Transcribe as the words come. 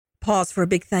pause for a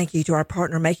big thank you to our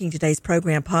partner making today's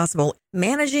program possible.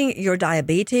 Managing your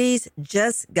diabetes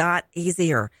just got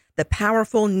easier. The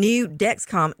powerful new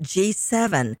Dexcom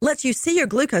G7 lets you see your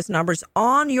glucose numbers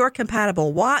on your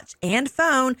compatible watch and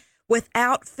phone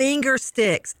without finger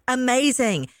sticks.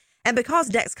 Amazing. And because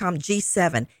Dexcom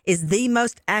G7 is the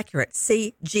most accurate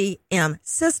CGM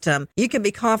system, you can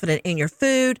be confident in your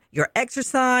food, your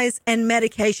exercise, and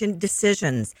medication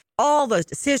decisions. All those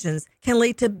decisions can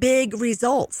lead to big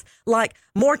results, like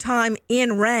more time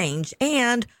in range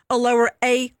and a lower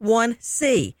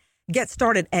A1C. Get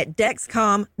started at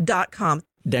Dexcom.com.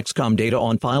 Dexcom data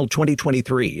on file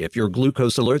 2023. If your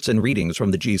glucose alerts and readings from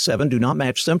the G7 do not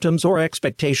match symptoms or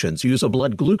expectations, use a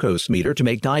blood glucose meter to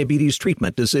make diabetes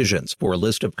treatment decisions. For a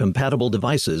list of compatible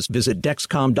devices, visit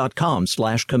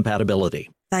Dexcom.com/compatibility.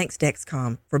 Thanks,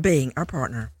 Dexcom, for being our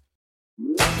partner.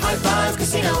 High Five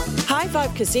Casino. High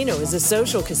Five Casino is a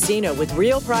social casino with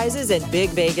real prizes and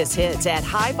big Vegas hits at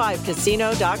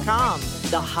highfivecasino.com.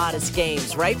 The hottest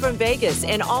games right from Vegas,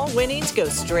 and all winnings go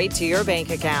straight to your bank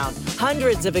account.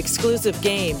 Hundreds of exclusive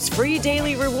games, free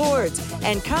daily rewards,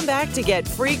 and come back to get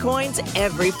free coins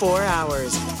every 4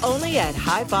 hours. Only at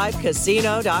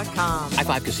highfivecasino.com. High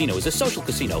Five Casino is a social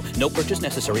casino. No purchase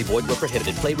necessary. Void where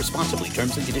prohibited. Play responsibly.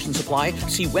 Terms and conditions apply.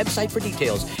 See website for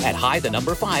details at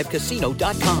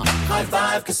high5casino.com. High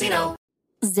Five Casino.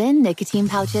 Zyn nicotine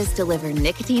pouches deliver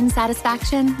nicotine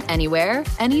satisfaction anywhere,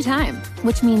 anytime,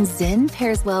 which means Zyn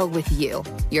pairs well with you,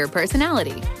 your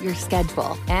personality, your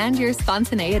schedule, and your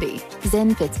spontaneity.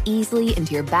 Zyn fits easily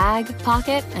into your bag,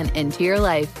 pocket, and into your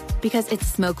life because it's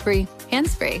smoke-free,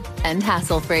 hands-free, and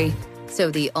hassle-free.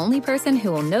 So the only person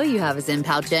who will know you have a Zyn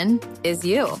pouch in is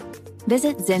you.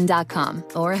 Visit Zyn.com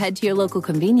or head to your local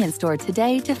convenience store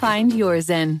today to find your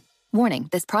Zyn. Warning,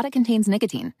 this product contains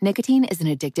nicotine. Nicotine is an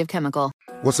addictive chemical.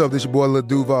 What's up, this your boy Lil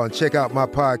Duval, and check out my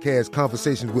podcast,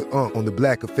 Conversations with Unc, on the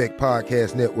Black Effect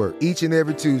Podcast Network. Each and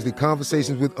every Tuesday,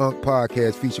 Conversations with Unc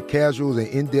podcast feature casual and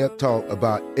in-depth talk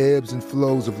about ebbs and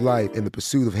flows of life and the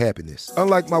pursuit of happiness.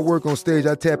 Unlike my work on stage,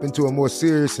 I tap into a more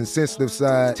serious and sensitive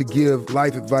side to give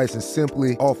life advice and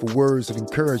simply offer words of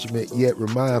encouragement, yet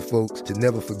remind folks to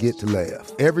never forget to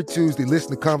laugh. Every Tuesday,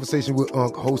 listen to Conversation with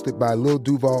Unc, hosted by Lil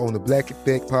Duval on the Black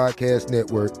Effect Podcast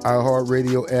Network,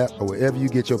 iHeartRadio app, or wherever you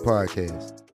get your podcasts.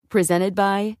 Presented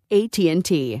by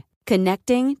AT&T.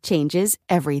 Connecting changes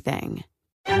everything.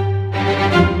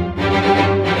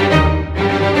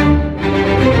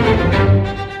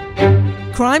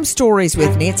 Crime Stories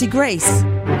with Nancy Grace.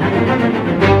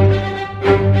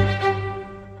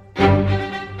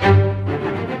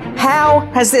 How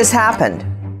has this happened?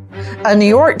 A New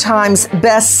York Times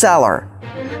bestseller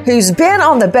who's been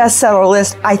on the bestseller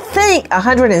list, I think,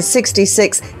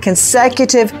 166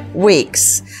 consecutive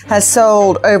weeks, has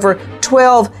sold over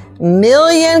 12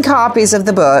 million copies of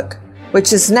the book,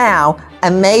 which is now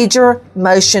a major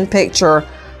motion picture,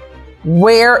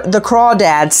 Where the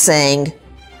Crawdads Sing,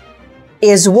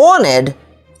 is wanted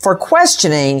for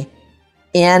questioning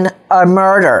in a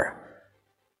murder.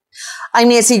 I'm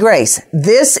Nancy Grace.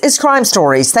 This is Crime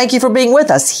Stories. Thank you for being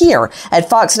with us here at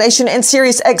Fox Nation and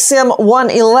Sirius XM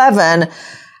 111.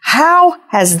 How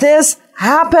has this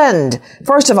happened?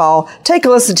 First of all, take a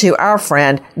listen to our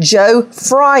friend Joe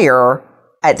Fryer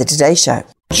at the Today Show.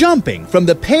 Jumping from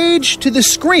the page to the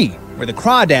screen, Where the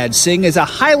Crawdads Sing is a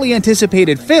highly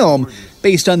anticipated film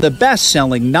based on the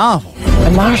best-selling novel.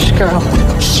 The Marsh Girl,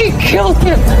 she killed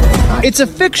him. It's a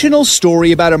fictional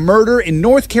story about a murder in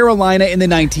North Carolina in the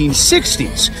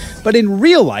 1960s. But in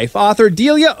real life, author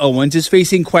Delia Owens is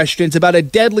facing questions about a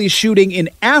deadly shooting in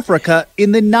Africa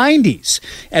in the 90s.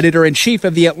 Editor-in-chief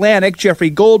of The Atlantic, Jeffrey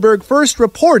Goldberg, first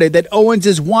reported that Owens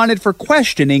is wanted for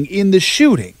questioning in the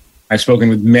shooting. I've spoken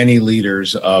with many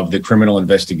leaders of the criminal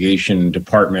investigation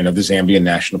department of the Zambian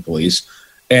National Police,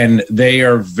 and they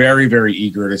are very, very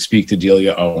eager to speak to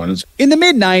Delia Owens. In the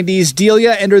mid-90s,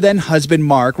 Delia and her then-husband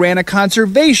Mark ran a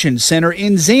conservation center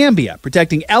in Zambia,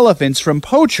 protecting elephants from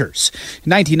poachers.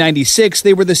 In 1996,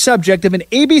 they were the subject of an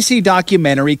ABC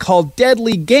documentary called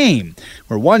Deadly Game,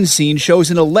 where one scene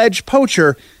shows an alleged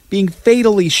poacher being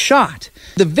fatally shot.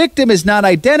 The victim is not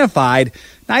identified,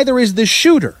 neither is the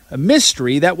shooter, a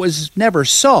mystery that was never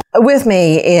solved. With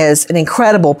me is an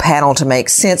incredible panel to make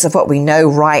sense of what we know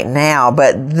right now,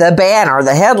 but the banner,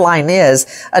 the headline is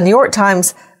a New York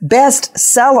Times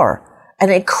bestseller, an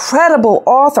incredible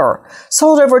author,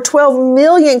 sold over 12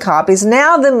 million copies.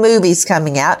 Now the movie's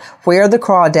coming out, Where the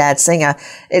Crawdads Sing.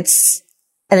 It's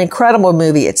an incredible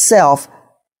movie itself.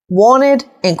 Wanted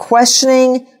and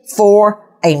questioning for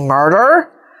a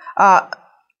murder.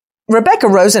 Rebecca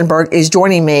Rosenberg is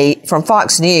joining me from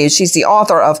Fox News. She's the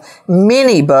author of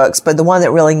many books, but the one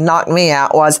that really knocked me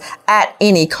out was At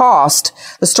Any Cost,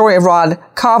 the story of Rod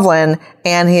Kovlin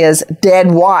and his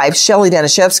dead wife, Shelley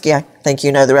Danishevsky. I think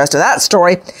you know the rest of that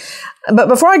story. But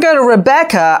before I go to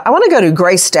Rebecca, I want to go to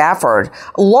Gray Stafford,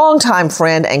 a longtime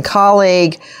friend and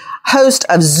colleague, host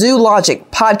of Zoologic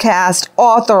podcast,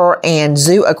 author, and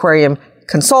zoo aquarium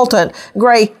consultant.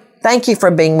 Gray, thank you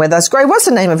for being with us. Gray, what's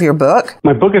the name of your book?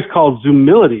 My book is called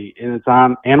Zoomility, and it's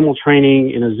on animal training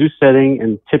in a zoo setting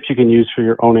and tips you can use for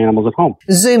your own animals at home.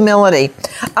 Zoomility.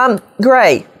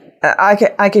 Gray,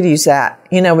 I could use that.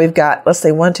 You know, we've got, let's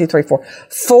say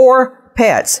 4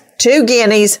 pets, 2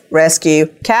 guineas rescue,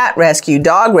 cat rescue,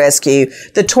 dog rescue,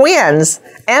 the twins,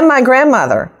 and my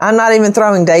grandmother. I'm not even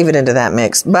throwing David into that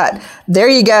mix, but there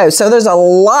you go. So there's a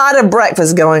lot of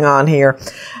breakfast going on here.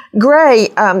 Gray,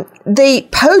 the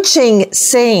poaching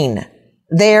scene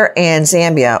there in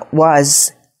Zambia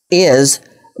is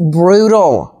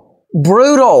brutal.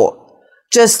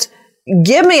 Just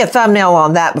give me a thumbnail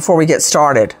on that before we get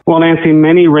started. Well, Nancy,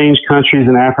 many range countries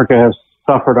in Africa have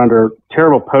suffered under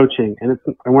terrible poaching, and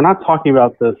we're not talking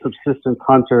about the subsistence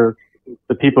hunter,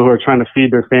 the people who are trying to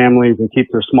feed their families and keep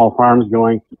their small farms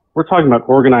going. We're talking about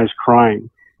organized crime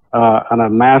on a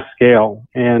mass scale,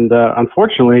 and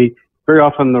unfortunately, very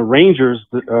often the rangers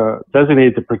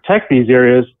designated to protect these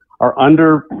areas are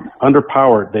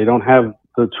underpowered. They don't have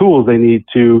the tools they need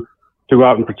to go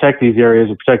out and protect these areas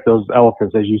and protect those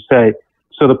elephants, as you say.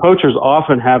 So the poachers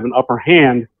often have an upper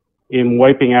hand in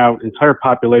wiping out entire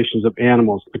populations of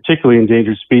animals, particularly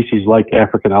endangered species like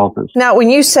African elephants. Now, when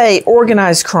you say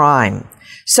organized crime,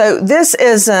 so this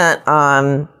isn't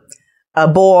a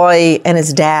boy and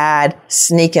his dad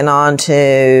sneaking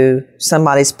onto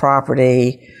somebody's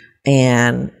property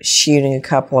and shooting a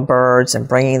couple of birds and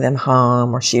bringing them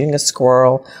home, or shooting a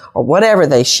squirrel or whatever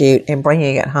they shoot and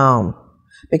bringing it home.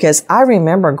 Because I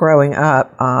remember growing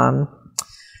up,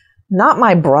 not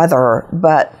my brother,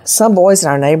 but some boys in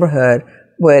our neighborhood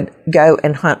would go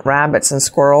and hunt rabbits and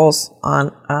squirrels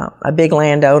on a big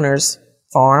landowner's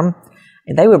farm,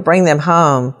 and they would bring them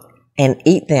home and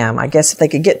eat them. I guess if they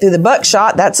could get through the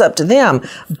buckshot, that's up to them.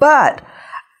 But,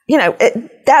 you know,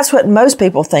 that's what most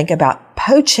people think about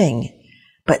poaching.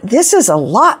 But this is a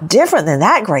lot different than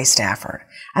that, Gray Stafford.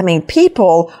 I mean,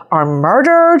 people are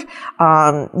murdered.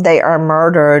 They are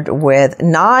murdered with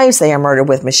knives. They are murdered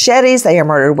with machetes. They are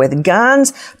murdered with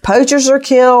guns. Poachers are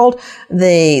killed.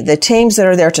 The teams that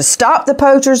are there to stop the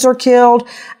poachers are killed.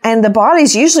 And the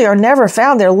bodies usually are never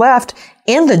found. They're left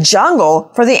in the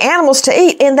jungle for the animals to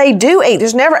eat. And they do eat.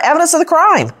 There's never evidence of the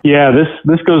crime. Yeah,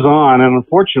 this goes on. And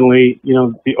unfortunately, you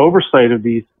know, the oversight of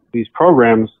these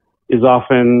programs is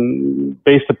often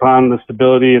based upon the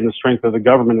stability and the strength of the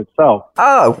government itself.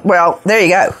 Oh, well, there you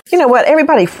go. You know what?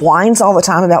 Everybody whines all the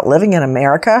time about living in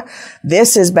America.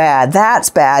 This is bad. That's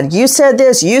bad. You said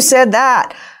this. You said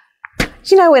that.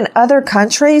 You know, in other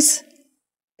countries,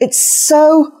 it's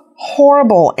so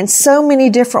horrible in so many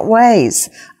different ways.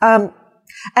 And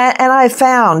I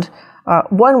found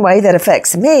one way that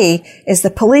affects me is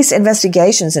the police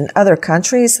investigations in other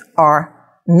countries are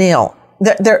nil.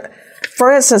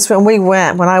 For instance,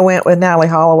 when I went with Natalie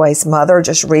Holloway's mother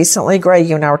just recently, Gray,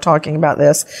 you and I were talking about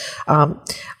this.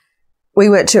 We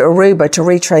went to Aruba to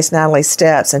retrace Natalie's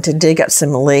steps and to dig up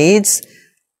some leads.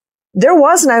 There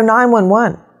was no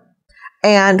 911.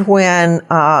 And when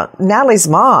Natalie's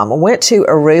mom went to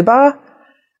Aruba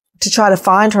to try to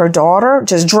find her daughter,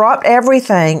 just dropped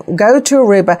everything, go to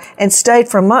Aruba, and stayed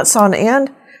for months on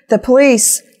end, the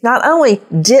police not only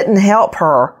didn't help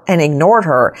her and ignored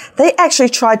her, they actually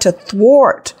tried to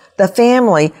thwart the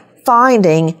family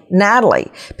finding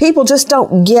Natalie. People just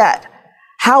don't get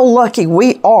how lucky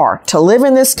we are to live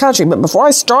in this country. But before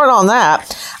I start on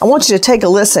that, I want you to take a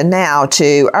listen now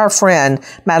to our friend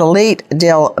Madalit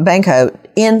Del Banco,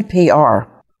 NPR.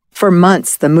 For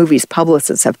months, the movie's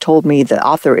publicists have told me the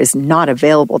author is not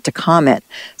available to comment,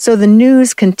 so the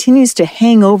news continues to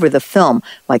hang over the film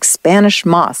like Spanish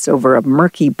moss over a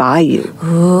murky bayou.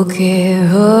 Oh,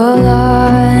 Carolina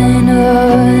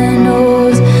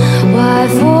knows why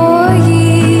for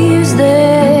years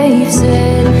they've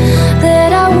said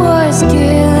that I was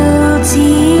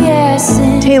guilty as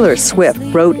sin. Taylor Swift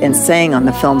wrote and sang on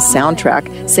the film's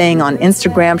soundtrack, saying on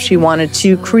Instagram she wanted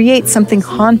to create something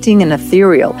haunting and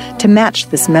ethereal to match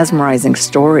this mesmerizing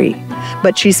story.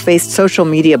 But she's faced social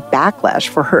media backlash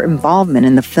for her involvement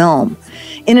in the film.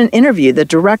 In an interview, the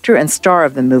director and star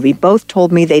of the movie both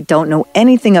told me they don't know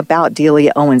anything about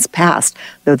Delia Owens' past,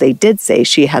 though they did say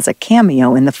she has a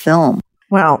cameo in the film.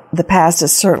 Well, the past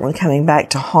is certainly coming back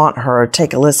to haunt her.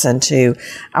 Take a listen to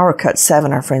our Cut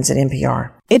 7, our friends at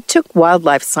NPR. It took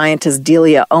wildlife scientist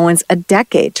Delia Owens a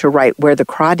decade to write Where the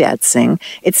Crawdads Sing.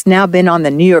 It's now been on the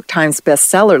New York Times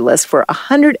bestseller list for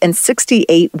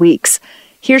 168 weeks.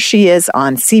 Here she is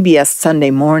on CBS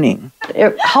Sunday Morning.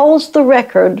 It holds the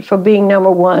record for being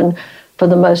number one for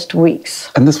the most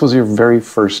weeks. And this was your very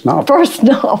first novel? First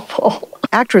novel.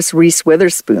 Actress Reese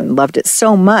Witherspoon loved it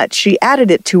so much, she added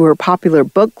it to her popular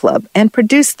book club and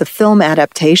produced the film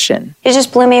adaptation. It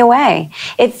just blew me away.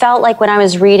 It felt like when I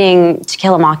was reading To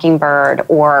Kill a Mockingbird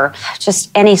or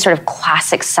just any sort of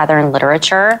classic Southern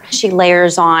literature. She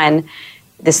layers on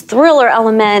this thriller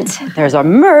element, there's a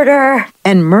murder.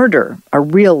 And murder, a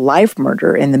real-life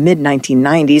murder in the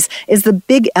mid-1990s, is the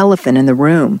big elephant in the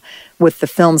room. With the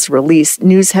film's release,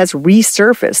 news has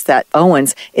resurfaced that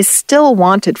Owens is still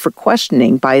wanted for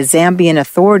questioning by Zambian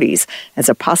authorities as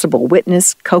a possible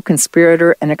witness,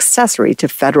 co-conspirator, and accessory to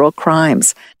federal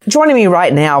crimes. Joining me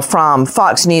right now from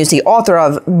Fox News, the author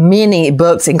of many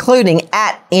books, including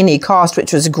At Any Cost,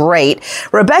 which was great,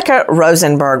 Rebecca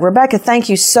Rosenberg. Rebecca, thank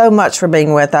you so much for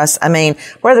being with us. I mean,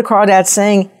 Where the Crawdads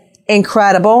Sing,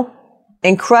 incredible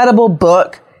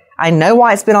book. I know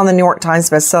why it's been on the New York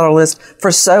Times bestseller list for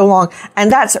so long.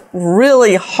 And that's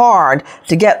really hard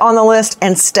to get on the list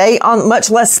and stay on,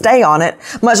 much less stay on it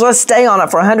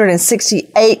for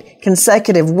 168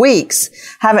 consecutive weeks,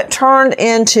 have it turned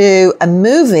into a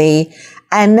movie.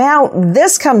 And now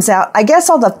this comes out. I guess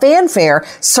all the fanfare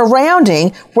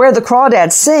surrounding Where the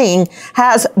Crawdads Sing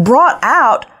has brought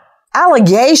out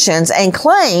allegations and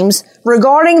claims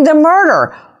regarding the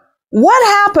murder. What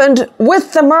happened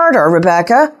with the murder,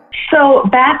 Rebecca? So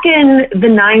back in the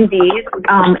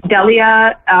 90s,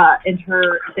 Delia and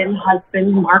her then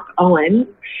husband, Mark Owens,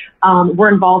 were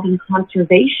involved in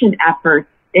conservation efforts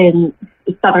in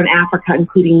Southern Africa,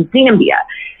 including Zambia.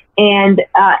 And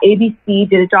ABC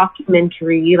did a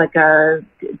documentary, like a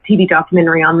TV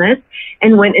documentary on this,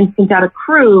 and went and sent out a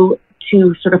crew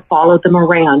to sort of follow them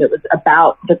around. It was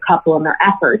about the couple and their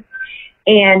efforts.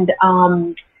 And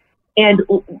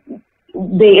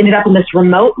they ended up in this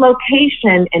remote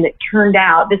location, and it turned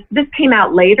out, this came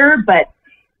out later, but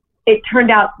it turned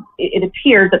out, it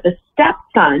appeared that the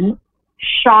stepson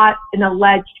shot an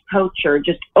alleged poacher,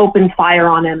 just opened fire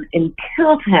on him and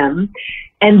killed him.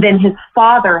 And then his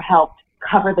father helped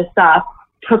cover this up,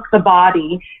 took the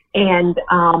body and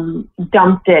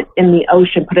dumped it in the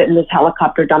ocean, put it in this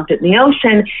helicopter, dumped it in the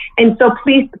ocean. And so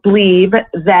police believe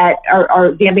that,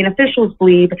 or the Zambian officials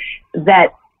believe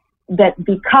that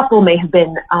the couple may have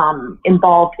been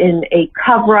involved in a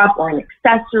cover-up or an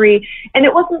accessory. And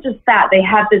it wasn't just that. They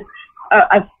had this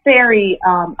a very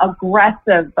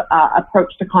aggressive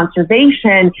approach to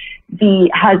conservation.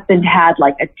 The husband had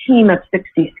like a team of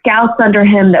 60 scouts under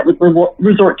him that would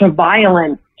resort to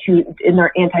violence in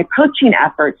their anti-poaching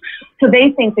efforts. So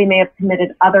they think they may have committed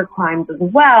other crimes as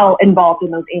well involved in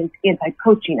those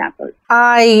anti-poaching efforts.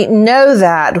 I know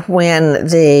that when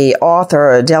the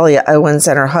author, Delia Owens,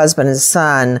 and her husband and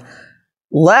son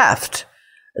left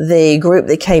the group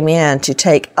that came in to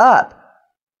take up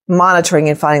monitoring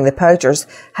and finding the poachers,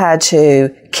 had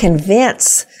to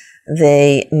convince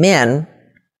the men,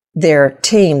 their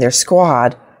team, their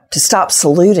squad, to stop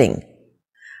saluting.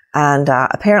 And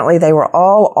apparently they were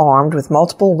all armed with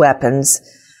multiple weapons.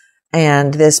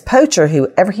 And this poacher,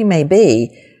 whoever he may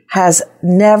be, has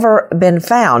never been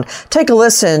found. Take a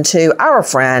listen to our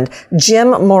friend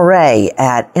Jim Moret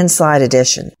at Inside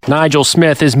Edition. Nigel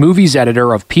Smith is movies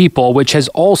editor of People, which has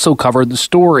also covered the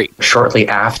story. Shortly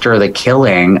after the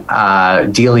killing,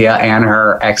 Delia and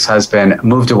her ex-husband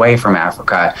moved away from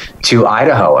Africa to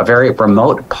Idaho, a very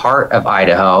remote part of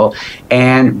Idaho,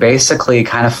 and basically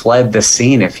kind of fled the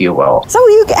scene, if you will. So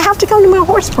you have to come to my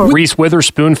horse parade. Reese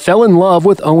Witherspoon fell in love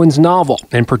with Owens' novel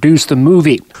and produced the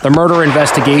movie. The murder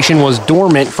investigation was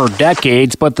dormant for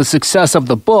decades, but the success of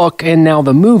the book and now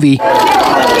the movie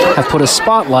have put a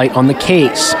spotlight on the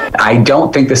case. I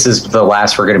don't think this is the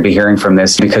last we're going to be hearing from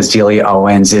this, because Delia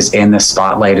Owens is in the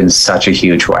spotlight in such a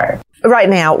huge way. Right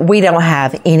now, we don't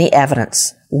have any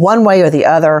evidence, one way or the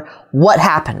other, what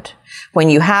happened.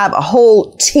 When you have a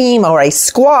whole team or a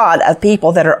squad of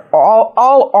people that are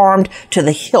all armed to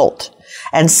the hilt,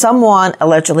 and someone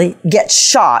allegedly gets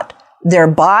shot, their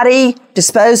body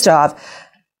disposed of,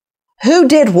 who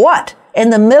did what in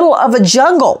the middle of a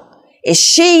jungle? Is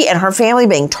she and her family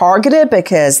being targeted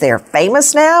because they're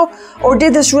famous now? Or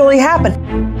did this really happen?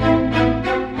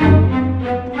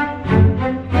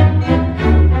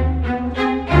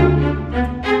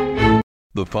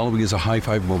 The following is a high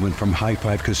five moment from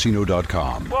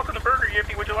highfivecasino.com. Welcome to Burger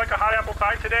Yippee. Would you like a hot apple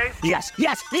pie today? Yes,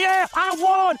 yeah, I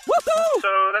won! Woohoo!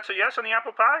 So that's a yes on the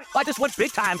apple pie? I just went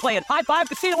big time playing High Five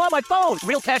Casino on my phone.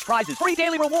 Real cash prizes, free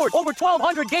daily rewards, over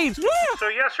 1,200 games. Yeah! So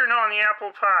yes or no on the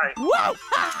apple pie? Whoa!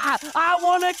 I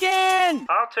won again!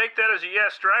 I'll take that as a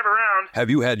yes. Drive around. Have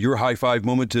you had your high five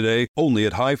moment today? Only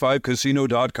at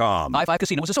highfivecasino.com. High Five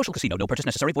Casino is a social casino. No purchase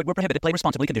necessary. Void where prohibited. Play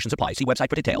responsibly. Conditions apply. See website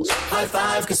for details. High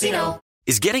Five Casino.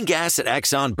 Is getting gas at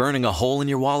Exxon burning a hole in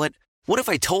your wallet? What if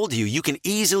I told you you can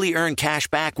easily earn cash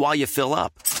back while you fill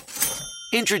up?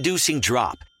 Introducing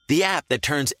Drop, the app that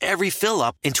turns every fill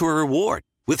up into a reward.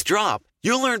 With Drop,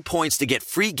 you'll earn points to get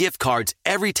free gift cards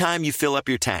every time you fill up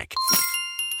your tank.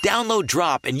 Download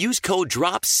Drop and use code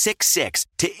DROP66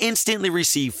 to instantly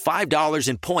receive $5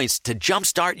 in points to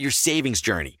jumpstart your savings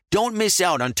journey. Don't miss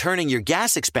out on turning your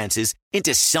gas expenses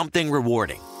into something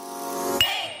rewarding.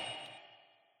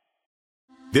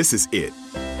 This is it.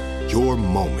 Your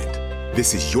moment.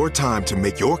 This is your time to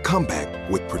make your comeback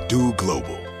with Purdue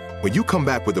Global. When you come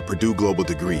back with a Purdue Global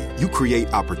degree, you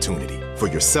create opportunity for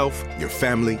yourself, your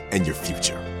family, and your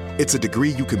future. It's a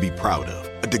degree you can be proud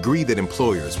of, a degree that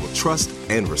employers will trust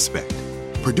and respect.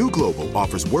 Purdue Global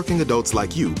offers working adults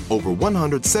like you over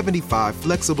 175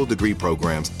 flexible degree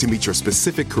programs to meet your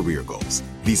specific career goals.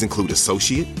 These include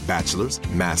associate, bachelor's,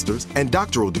 master's, and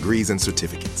doctoral degrees and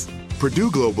certificates.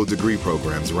 Purdue Global degree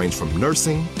programs range from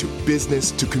nursing to business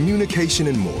to communication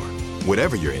and more.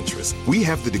 Whatever your interest, we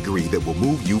have the degree that will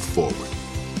move you forward.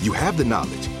 You have the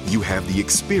knowledge, you have the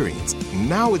experience.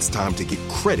 Now it's time to get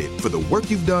credit for the work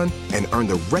you've done and earn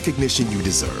the recognition you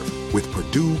deserve with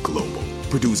Purdue Global,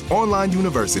 Purdue's online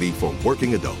university for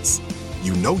working adults.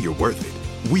 You know you're worth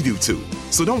it. We do too.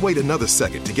 So don't wait another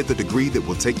second to get the degree that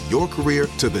will take your career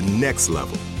to the next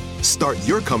level. Start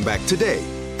your comeback today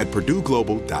at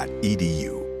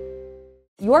purdueglobal.edu.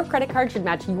 Your credit card should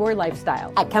match your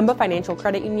lifestyle. At Kemba Financial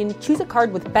Credit Union, choose a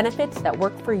card with benefits that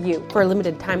work for you. For a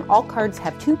limited time, all cards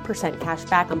have 2% cash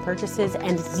back on purchases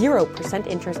and 0%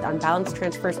 interest on balance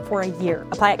transfers for a year.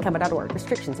 Apply at Kemba.org.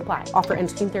 Restrictions apply. Offer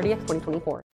ends June 30th,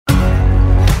 2024.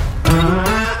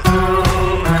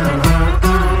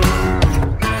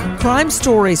 Crime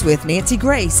Stories with Nancy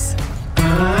Grace.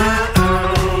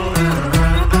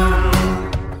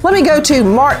 Let me go to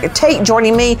Mark Tate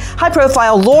joining me,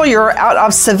 high-profile lawyer out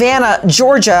of Savannah,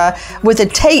 Georgia, with the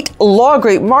Tate Law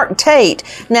Group. Mark Tate.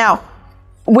 Now,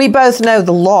 we both know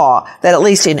the law that at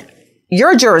least in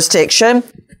your jurisdiction,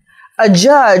 a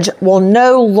judge will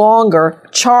no longer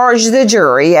charge the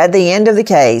jury at the end of the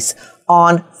case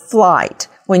on flight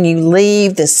when you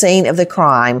leave the scene of the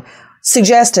crime,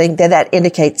 suggesting that that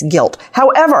indicates guilt.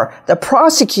 However, the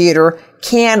prosecutor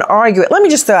can argue it. Let me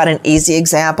just throw out an easy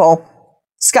example.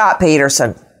 Scott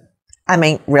Peterson. I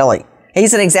mean, really.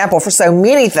 He's an example for so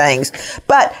many things.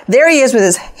 But there he is with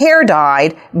his hair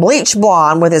dyed, bleach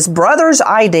blonde, with his brother's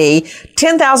ID,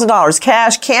 $10,000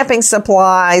 cash, camping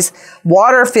supplies,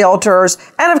 water filters,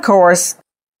 and of course,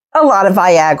 a lot of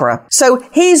Viagra. So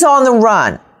he's on the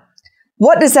run.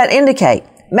 What does that indicate?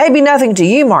 Maybe nothing to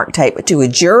you, Mark Tate, but to a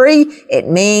jury, it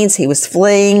means he was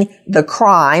fleeing the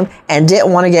crime and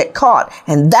didn't want to get caught.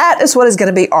 And that is what is going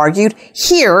to be argued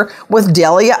here with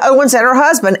Delia Owens and her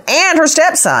husband and her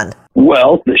stepson.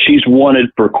 Well, she's wanted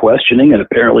for questioning, and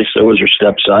apparently so is her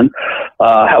stepson.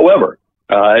 However,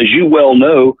 as you well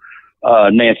know,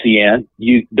 Nancy Ann,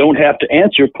 you don't have to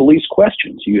answer police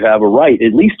questions. You have a right,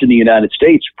 at least in the United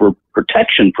States, for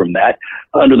protection from that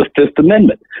under the Fifth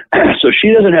Amendment. So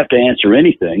she doesn't have to answer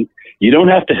anything. You don't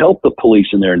have to help the police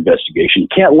in their investigation. You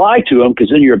can't lie to them because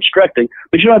then you're obstructing,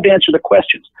 but you don't have to answer the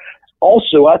questions.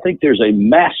 Also, I think there's a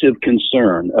massive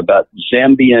concern about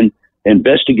Zambian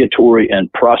investigatory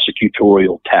and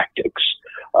prosecutorial tactics.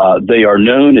 They are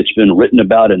known, it's been written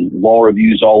about in law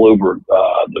reviews all over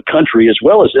the country as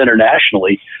well as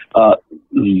internationally.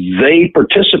 They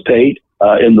participate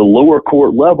in the lower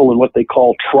court level in what they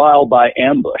call trial by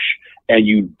ambush. And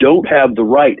you don't have the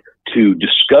right to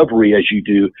discovery as you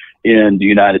do in the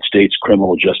United States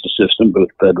criminal justice system, both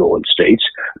federal and states.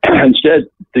 Instead,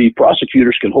 the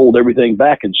prosecutors can hold everything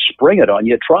back and spring it on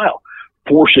you at trial,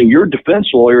 forcing your defense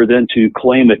lawyer then to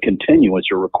claim a continuance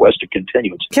or request a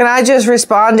continuance. Can I just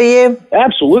respond to you?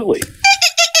 Absolutely.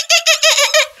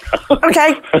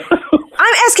 Okay.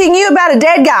 I'm asking you about a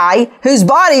dead guy whose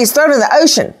body is thrown in the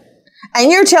ocean. And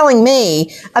you're telling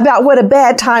me about what a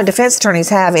bad time defense attorneys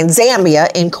have in Zambia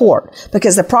in court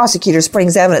because the prosecutor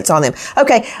springs evidence on them.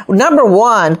 Okay, number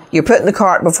one, you're putting the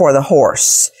cart before the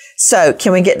horse. So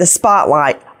can we get the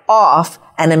spotlight off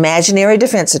an imaginary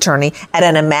defense attorney at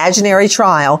an imaginary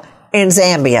trial in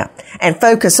Zambia and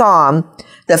focus on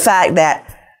the fact that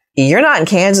you're not in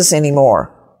Kansas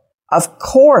anymore? Of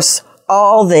course,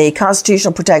 all the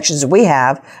constitutional protections that we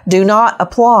have do not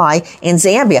apply in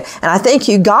Zambia. And I think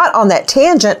you got on that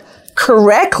tangent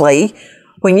correctly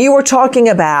when you were talking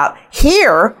about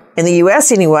here in the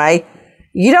U.S. anyway,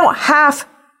 you don't have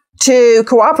to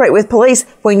cooperate with police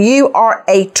when you are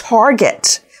a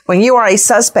target, when you are a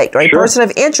suspect or a person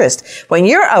of interest. When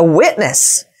you're a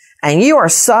witness and you are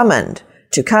summoned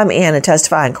to come in and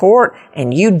testify in court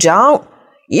and you don't,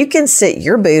 you can sit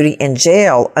your booty in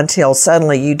jail until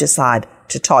suddenly you decide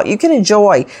to talk. You can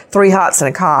enjoy 3 hots and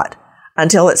a cot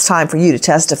until it's time for you to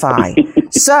testify.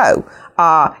 So,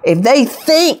 if they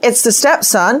think it's the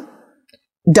stepson,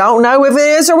 don't know if it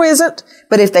is or isn't,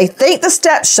 but if they think the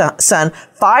stepson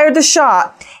fired the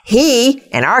shot, he,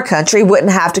 in our country,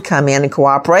 wouldn't have to come in and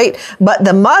cooperate, but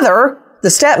the mother,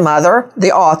 the stepmother,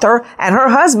 the author, and her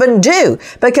husband do.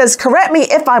 Because, correct me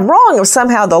if I'm wrong, if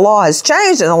somehow the law has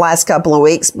changed in the last couple of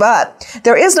weeks, but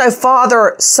there is no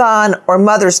father, son, or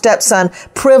mother, stepson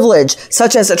privilege,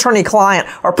 such as attorney-client,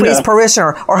 or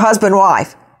priest-parishioner, or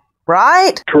husband-wife.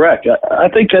 Right? Correct. I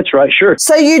think that's right. Sure.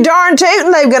 So you darn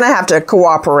tootin' they're going to have to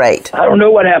cooperate. I don't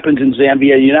know what happens in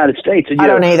Zambia, the United States. And, I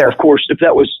don't either. Of course, if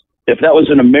that was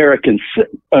an American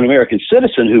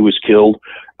citizen who was killed,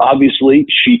 obviously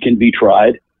she can be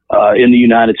tried in the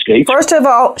United States. First of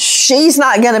all, she's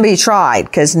not going to be tried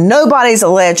because nobody's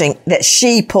alleging that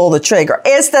she pulled the trigger.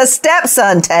 It's the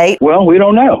stepson, Tate. Well, we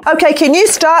don't know. Okay, can you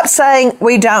stop saying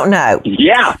we don't know?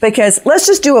 Yeah. Because let's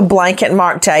just do a blanket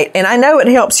mark, Tate. And I know it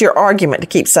helps your argument to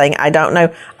keep saying I don't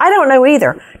know. I don't know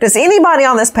either. Does anybody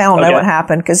on this panel know what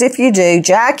happened? Because if you do,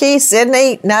 Jackie,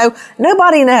 Sydney, no,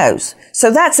 nobody knows.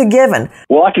 So that's a given.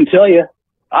 Well, I can tell you.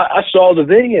 I saw the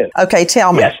video. Okay,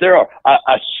 tell me. Yes, there are.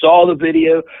 I saw the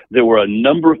video. There were a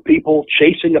number of people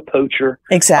chasing a poacher.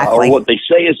 Exactly. Or what they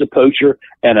say is a poacher,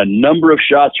 and a number of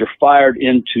shots are fired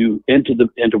into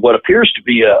what appears to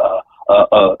be a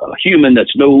human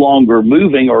that's no longer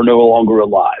moving or no longer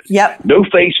alive. Yep. No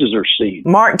faces are seen.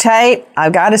 Mark Tate,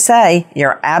 I've got to say,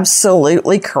 you're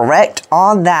absolutely correct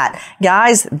on that.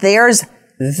 Guys, there's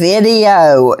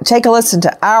video. Take a listen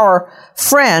to our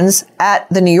friends at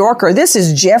The New Yorker. This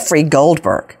is Jeffrey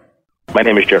Goldberg. My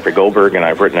name is Jeffrey Goldberg, and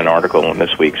I've written an article in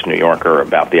this week's New Yorker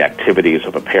about the activities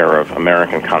of a pair of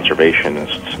American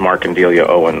conservationists, Mark and Delia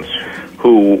Owens,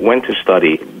 who went to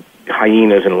study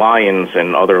hyenas and lions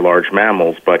and other large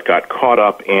mammals, but got caught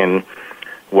up in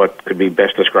what could be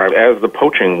best described as the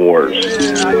poaching wars.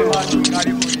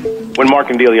 When Mark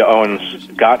and Delia Owens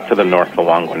got to the North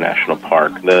Luangwa National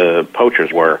Park, the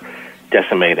poachers were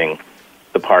decimating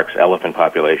the park's elephant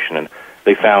population, and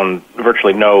they found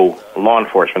virtually no law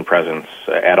enforcement presence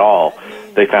at all.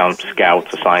 They found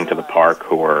scouts assigned to the park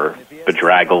who were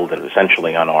bedraggled and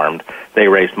essentially unarmed. They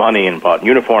raised money and bought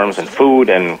uniforms and food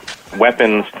and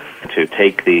weapons to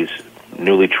take these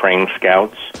newly trained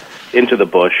scouts into the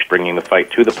bush, bringing the fight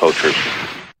to the poachers.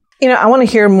 You know, I want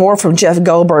to hear more from Jeff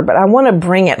Goldberg, but I want to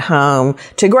bring it home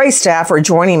to Gray Stafford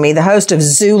joining me, the host of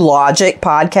Zoo Logic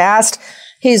podcast.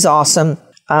 He's awesome.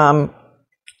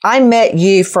 I met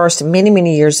you first many,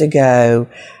 many years ago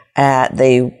at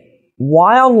the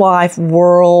Wildlife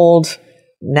World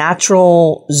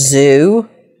Natural Zoo,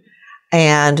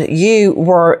 and you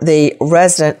were the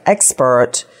resident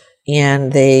expert in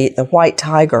the white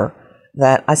tiger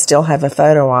that I still have a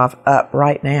photo of up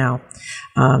right now.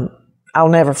 I'll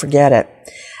never forget it.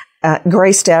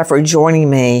 Gray Stafford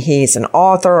joining me. He's an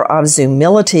author of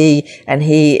Zoomility, and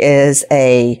he is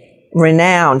a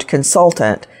renowned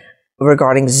consultant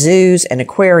regarding zoos and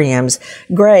aquariums.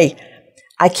 Gray,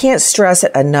 I can't stress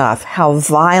it enough how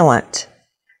violent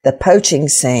the poaching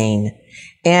scene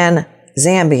in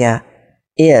Zambia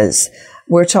is.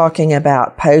 We're talking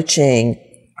about poaching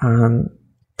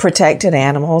protected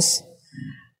animals.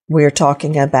 We're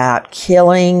talking about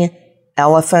killing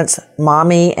elephants,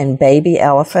 mommy and baby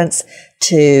elephants,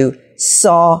 to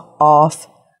saw off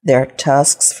their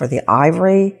tusks for the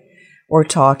ivory. We're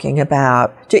talking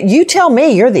about, you tell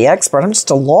me, you're the expert. I'm just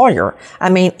a lawyer. I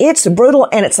mean, it's brutal,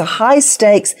 and it's a high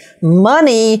stakes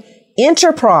money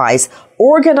enterprise.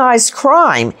 Organized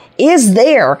crime is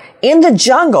there in the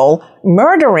jungle,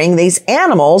 murdering these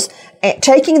animals,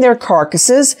 taking their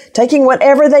carcasses, taking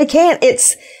whatever they can.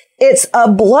 It's a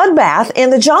bloodbath in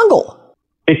the jungle.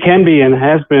 It can be and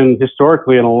has been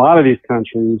historically in a lot of these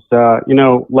countries.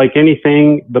 Like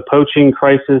anything, the poaching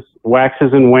crisis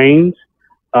waxes and wanes.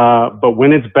 But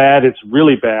when it's bad, it's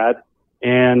really bad.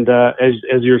 And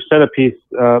as your setup piece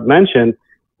mentioned,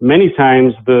 many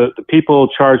times the people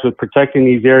charged with protecting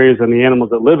these areas and the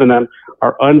animals that live in them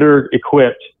are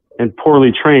under-equipped and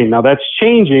poorly trained. Now, that's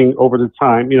changing over the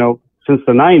time, since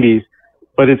the 90s,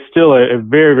 but it's still a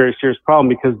very, very serious problem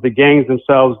because the gangs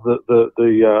themselves,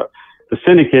 the the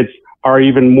syndicates are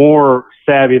even more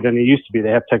savvy than they used to be.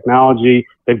 They have technology,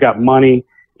 they've got money,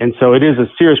 and so it is a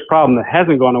serious problem that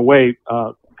hasn't gone away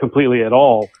completely at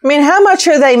all. I mean, how much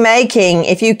are they making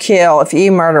if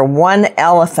you murder one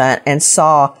elephant and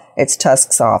saw its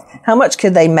tusks off? How much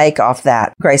could they make off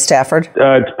that, Gray Stafford?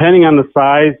 Depending on the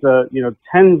size,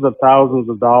 tens of thousands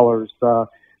of dollars.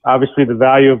 Obviously, the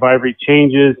value of ivory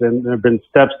changes, and there have been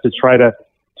steps to try to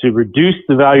reduce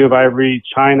the value of ivory.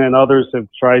 China and others have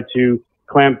tried to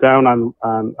clamp down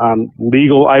on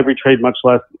legal ivory trade, much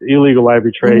less illegal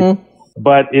ivory trade. Mm-hmm.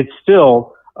 But it's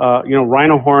still,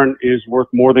 rhino horn is worth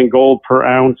more than gold per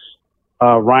ounce.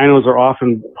 Rhinos are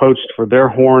often poached for their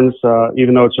horns,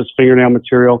 even though it's just fingernail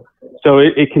material. So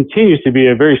it continues to be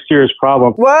a very serious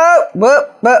problem. Whoa,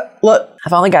 look,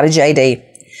 I've only got a JD.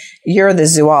 You're the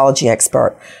zoology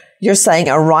expert. You're saying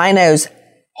a rhino's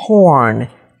horn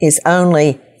is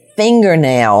only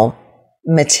fingernail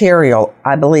material,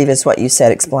 I believe is what you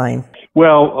said. Explain.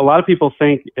 Well, a lot of people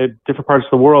think at different parts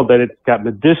of the world that it's got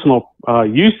medicinal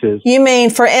uses. You mean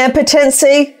for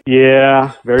impotency?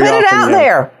 Yeah, very often. Put it out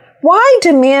there. Why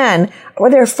do men,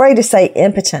 they're afraid to say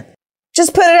impotent?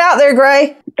 Just put it out there,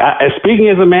 Gray. Speaking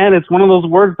as a man, it's one of those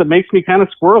words that makes me kind of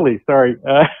squirrely. Sorry.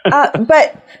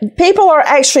 But people are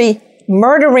actually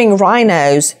murdering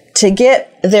rhinos to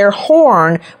get their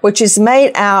horn, which is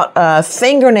made out of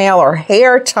fingernail or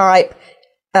hair type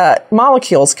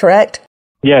molecules, correct?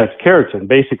 Yes, keratin,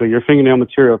 basically, your fingernail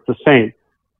material. It's the same.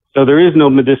 So there is no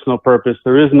medicinal purpose.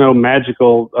 There is no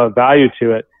magical value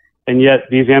to it. And yet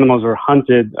these animals are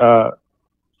hunted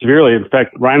severely. In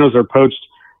fact, rhinos are poached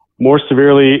more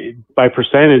severely by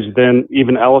percentage than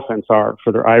even elephants are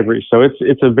for their ivory. So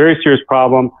it's a very serious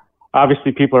problem.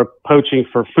 Obviously, people are poaching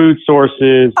for food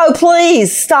sources. Oh,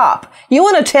 please stop. You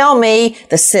want to tell me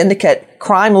the syndicate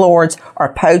crime lords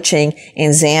are poaching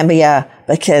in Zambia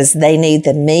because they need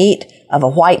the meat of a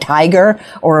white tiger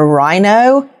or a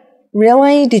rhino?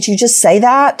 Really? Did you just say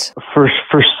that? For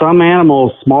some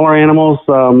animals, smaller animals,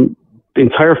 the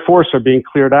entire forests are being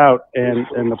cleared out and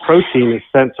the protein is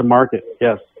sent to market.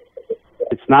 Yes.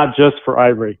 It's not just for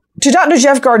ivory. To Dr.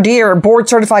 Jeff Gardere,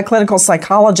 board-certified clinical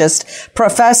psychologist,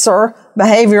 professor,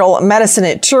 behavioral medicine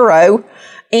at Touro,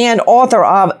 and author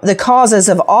of The Causes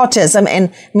of Autism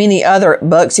and many other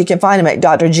books. You can find him at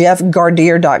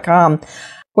drjeffgardere.com.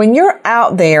 When you're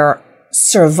out there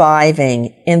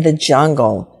surviving in the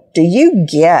jungle, do you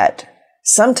get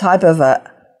some type of a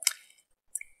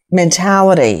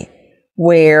mentality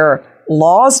where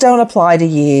laws don't apply to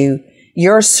you,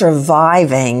 you're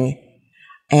surviving,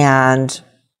 and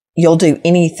you'll do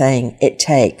anything it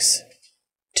takes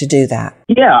to do that?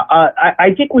 Yeah,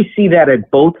 I think we see that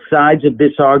at both sides of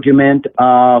this argument.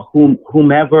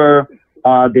 Whomever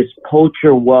this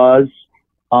poacher was,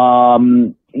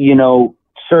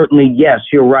 certainly, yes,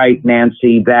 you're right,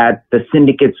 Nancy, that the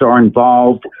syndicates are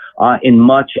involved in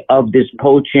much of this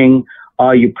poaching.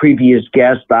 Your previous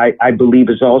guest, I believe,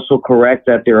 is also correct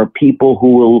that there are people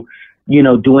who will,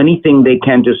 do anything they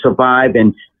can to survive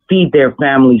and feed their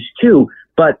families too.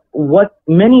 But what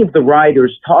many of the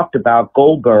writers talked about,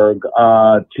 Goldberg,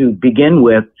 to begin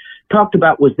with, talked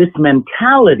about was this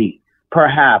mentality,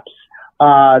 perhaps,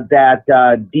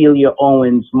 that Delia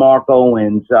Owens, Mark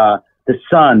Owens, the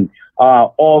son,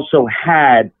 also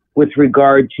had with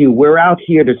regard to, we're out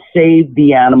here to save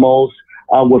the animals,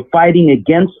 we're fighting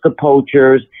against the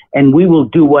poachers, and we will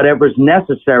do whatever's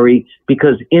necessary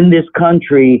because in this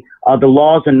country, the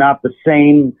laws are not the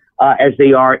same as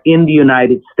they are in the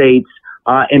United States,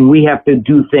 and we have to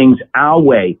do things our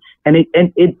way. And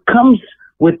it comes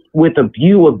with a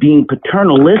view of being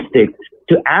paternalistic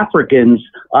to Africans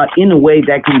in a way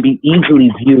that can be easily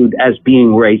viewed as being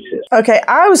racist. Okay,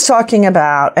 I was talking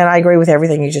about, and I agree with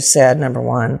everything you just said, number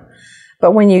one,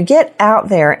 but when you get out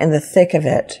there in the thick of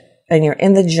it, and you're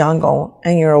in the jungle,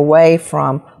 and you're away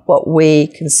from what we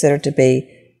consider to be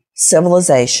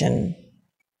civilization,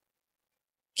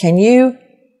 can you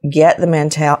get the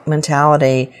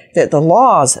mentality that the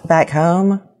laws back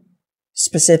home,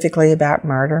 specifically about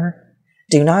murder,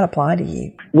 do not apply to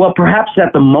you? Well, perhaps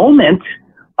at the moment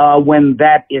when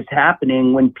that is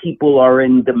happening, when people are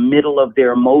in the middle of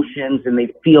their emotions and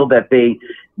they feel that they,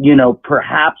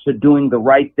 perhaps are doing the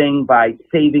right thing by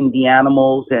saving the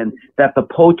animals and that the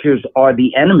poachers are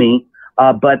the enemy.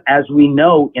 But as we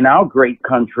know in our great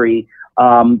country,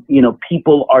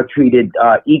 people are treated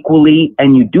equally,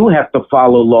 and you do have to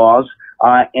follow laws.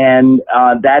 And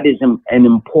that is an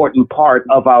important part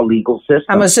of our legal system.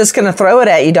 I was just going to throw it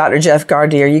at you, Dr. Jeff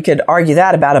Gardere. You could argue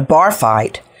that about a bar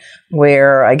fight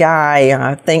where a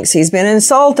guy thinks he's been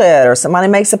insulted or somebody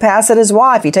makes a pass at his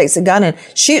wife. He takes a gun and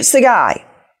shoots the guy.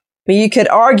 But you could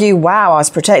argue, wow, I was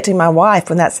protecting my wife,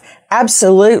 when that's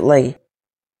absolutely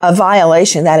a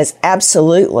violation. That is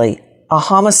absolutely a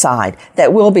homicide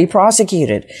that will be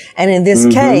prosecuted. And in this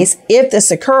case, if this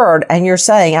occurred and you're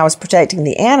saying I was protecting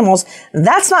the animals,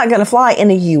 that's not going to fly in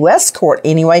a U.S. court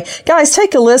anyway. Guys,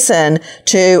 take a listen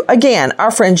to, again, our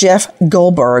friend Jeff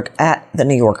Goldberg at The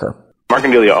New Yorker. Mark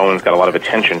and Delia Owens got a lot of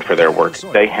attention for their work.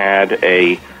 They had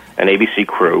an ABC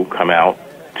crew come out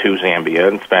to Zambia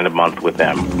and spend a month with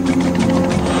them.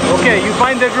 Okay, you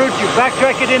find that route, you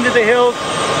backtrack it into the hills,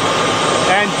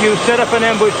 and you set up an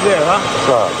ambush there, huh?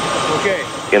 Sure.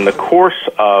 Okay. In the course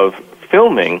of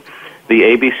filming, the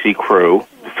ABC crew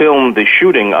filmed the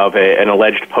shooting of an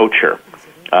alleged poacher,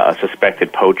 a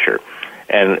suspected poacher.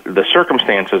 And the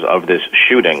circumstances of this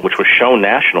shooting, which was shown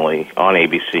nationally on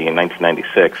ABC in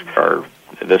 1996, are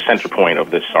the center point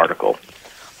of this article.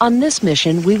 On this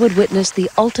mission, we would witness the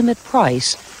ultimate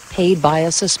price paid by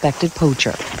a suspected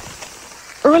poacher.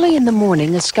 Early in the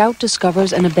morning, a scout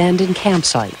discovers an abandoned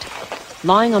campsite.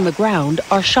 Lying on the ground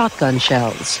are shotgun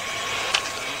shells.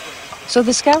 So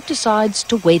the scout decides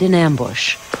to wait in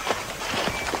ambush.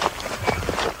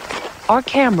 Our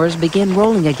cameras begin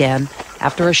rolling again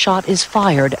after a shot is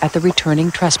fired at the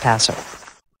returning trespasser.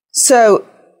 So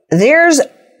there's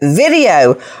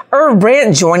video. Irv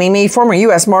Brandt joining me, former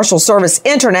U.S. Marshal Service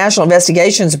International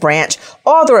Investigations Branch,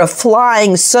 author of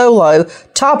Flying Solo,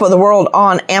 Top of the World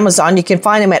on Amazon. You can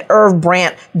find him at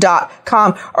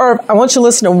irvbrandt.com. Irv, I want you to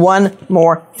listen to one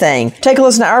more thing. Take a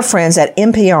listen to our friends at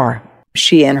NPR.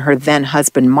 She and her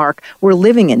then-husband, Mark, were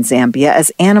living in Zambia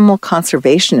as animal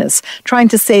conservationists, trying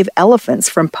to save elephants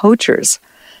from poachers.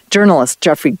 Journalist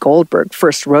Jeffrey Goldberg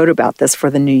first wrote about this for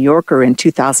The New Yorker in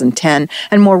 2010,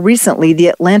 and more recently, The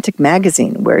Atlantic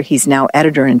magazine, where he's now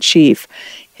editor-in-chief.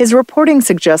 His reporting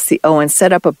suggests the Owens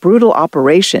set up a brutal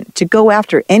operation to go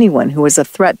after anyone who was a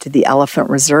threat to the elephant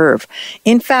reserve.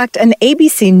 In fact, an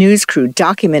ABC News crew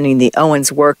documenting the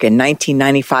Owens' work in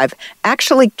 1995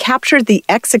 actually captured the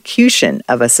execution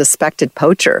of a suspected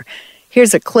poacher.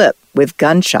 Here's a clip with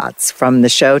gunshots from the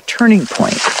show Turning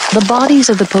Point. The bodies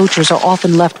of the poachers are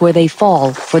often left where they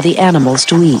fall for the animals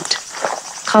to eat.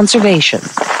 Conservation,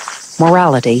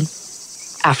 morality,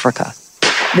 Africa.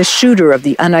 The shooter of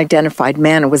the unidentified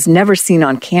man was never seen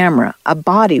on camera, a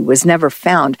body was never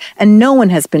found, and no one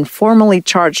has been formally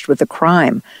charged with the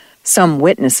crime. Some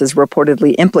witnesses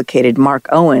reportedly implicated Mark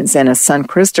Owens and his son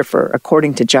Christopher,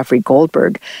 according to Jeffrey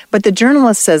Goldberg, but the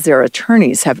journalist says their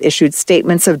attorneys have issued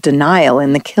statements of denial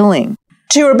in the killing.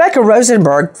 To Rebecca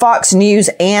Rosenberg, Fox News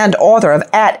and author of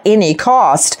At Any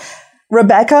Cost.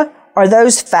 Rebecca, are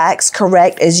those facts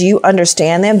correct as you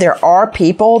understand them? There are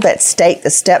people that state the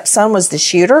stepson was the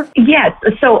shooter? Yes.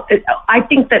 So I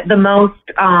think that the most,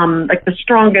 the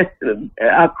strongest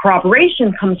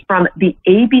corroboration comes from the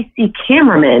ABC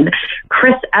cameraman,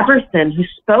 Chris Everson, who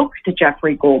spoke to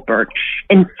Jeffrey Goldberg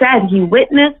and said he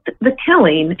witnessed the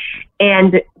killing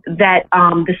and that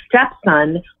the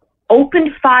stepson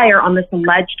opened fire on this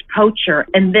alleged poacher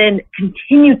and then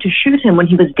continued to shoot him when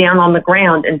he was down on the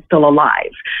ground and still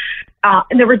alive.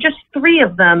 And there were just 3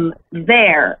 of them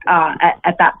there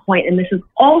at that point. And this is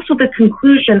also the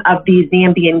conclusion of the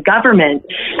Zambian government.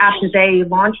 After they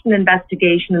launched an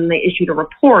investigation and they issued a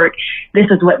report, this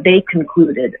is what they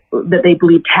concluded that they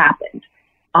believed happened.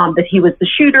 That he was the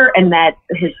shooter and that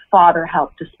his father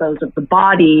helped dispose of the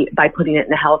body by putting it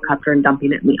in a helicopter and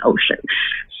dumping it in the ocean.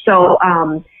 So,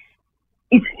 and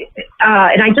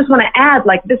I just want to add,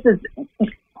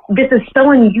 this is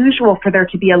so unusual for there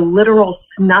to be a literal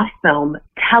snuff film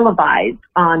televised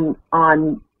on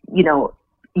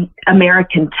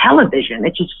American television.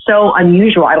 It's just so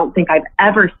unusual. I don't think I've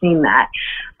ever seen that.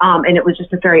 And it was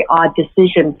just a very odd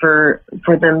decision for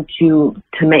them to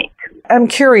make. I'm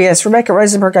curious, Rebecca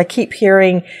Rosenberg, I keep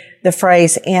hearing the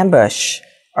phrase ambush.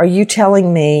 Are you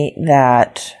telling me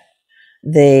that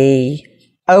the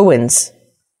Owens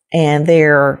and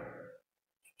their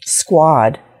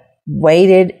squad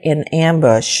waited in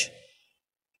ambush,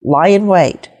 lie in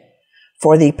wait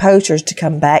for the poachers to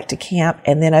come back to camp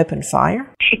and then open fire?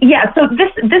 Yeah, so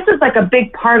this is like a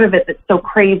big part of it that's so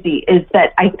crazy is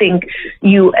that I think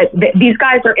these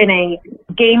guys are in a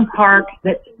game park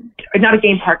that's not a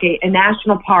game park, a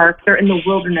national park. They're in the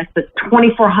wilderness that's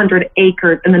 2,400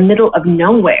 acres in the middle of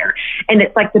nowhere. And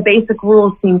it's like the basic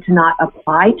rules seem to not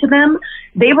apply to them.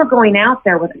 They were going out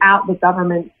there without the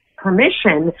government's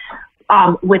permission,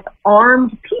 with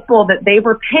armed people that they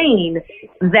were paying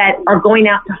that are going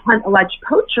out to hunt alleged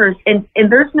poachers. And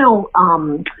there's no,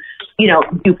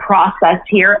 due process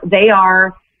here. They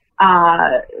are,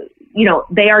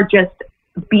 they are just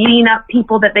beating up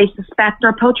people that they suspect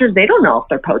are poachers. They don't know if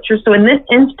they're poachers. So in this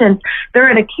instance, they're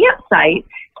at a campsite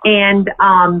and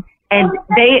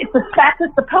they suspect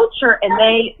it's a poacher, and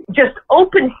they just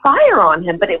opened fire on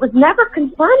him. But it was never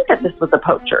confirmed that this was a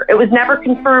poacher. It was never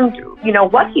confirmed,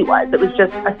 what he was. It was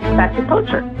just a suspected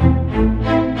poacher.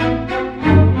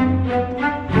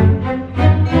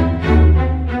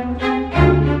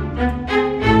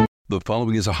 The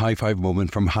following is a high five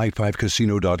moment from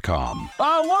highfivecasino.com.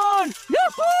 I won!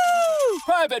 Yahoo!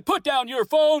 Private, put down your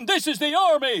phone. This is the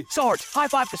Army. Sarge, High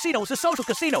Five Casino is a social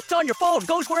casino. It's on your phone.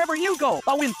 Goes wherever you go.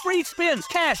 I win free spins,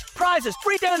 cash, prizes,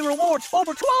 free daily rewards,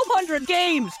 over 1,200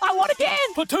 games. I won again.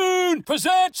 Platoon,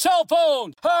 present cell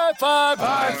phone. High Five.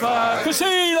 High Five.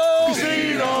 Casino.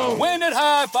 Casino. Win at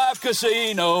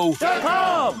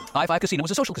highfivecasino.com. High Five Casino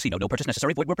is a social casino. No purchase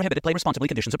necessary. Void where prohibited. Play responsibly.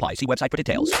 Conditions apply. See website for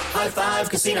details. High Five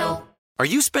Casino. Are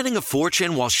you spending a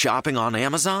fortune while shopping on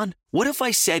Amazon? What if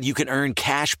I said you can earn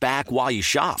cash back while you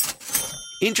shop?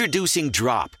 Introducing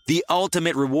Drop, the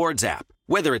ultimate rewards app.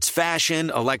 Whether it's fashion,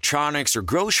 electronics, or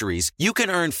groceries, you can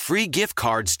earn free gift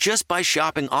cards just by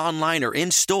shopping online or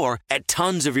in-store at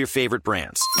tons of your favorite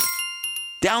brands.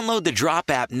 Download the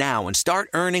Drop app now and start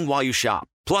earning while you shop.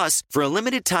 Plus, for a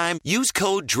limited time, use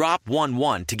code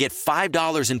DROP11 to get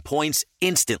 $5 in points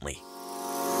instantly.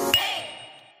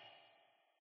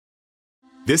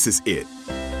 This is it.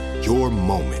 Your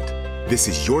moment. This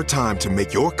is your time to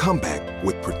make your comeback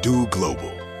with Purdue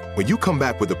Global. When you come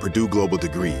back with a Purdue Global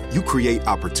degree, you create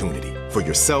opportunity for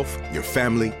yourself, your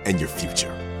family, and your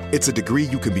future. It's a degree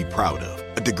you can be proud of,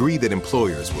 a degree that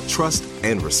employers will trust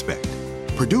and respect.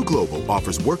 Purdue Global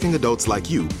offers working adults like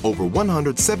you over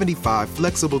 175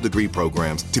 flexible degree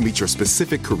programs to meet your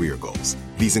specific career goals.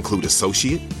 These include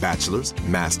associate, bachelor's,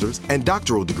 master's, and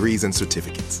doctoral degrees and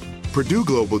certificates. Purdue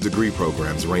Global degree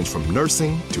programs range from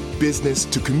nursing to business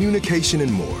to communication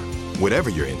and more. Whatever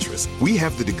your interest, we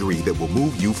have the degree that will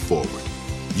move you forward.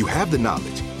 You have the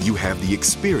knowledge, you have the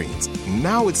experience.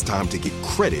 Now it's time to get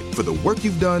credit for the work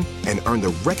you've done and earn the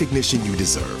recognition you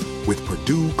deserve with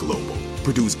Purdue Global,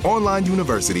 Purdue's online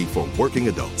university for working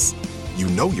adults. You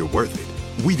know you're worth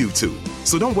it. We do too.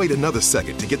 So don't wait another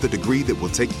second to get the degree that will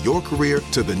take your career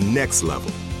to the next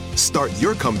level. Start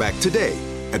your comeback today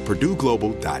at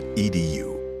purdueglobal.edu.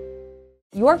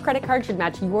 Your credit card should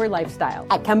match your lifestyle.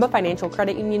 At Kemba Financial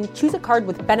Credit Union, choose a card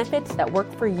with benefits that work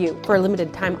for you. For a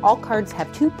limited time, all cards have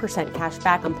 2% cash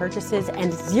back on purchases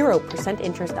and 0%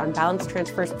 interest on balance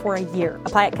transfers for a year.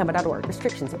 Apply at Kemba.org.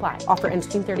 Restrictions apply. Offer ends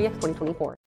June 30th,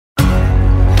 2024.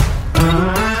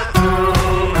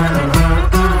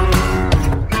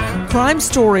 Crime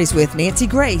Stories with Nancy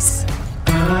Grace.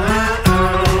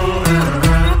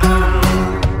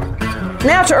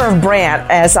 Now to Irv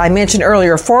Brandt, as I mentioned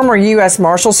earlier, former U.S.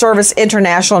 Marshal Service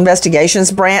International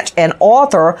Investigations Branch and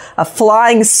author of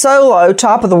Flying Solo,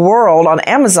 Top of the World on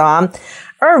Amazon.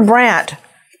 Irv Brandt,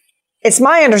 it's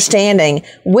my understanding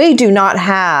we do not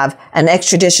have an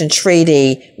extradition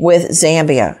treaty with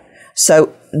Zambia.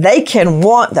 So they can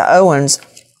want the Owens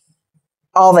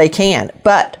all they can,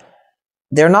 but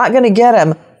they're not going to get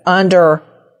them under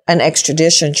an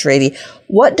extradition treaty.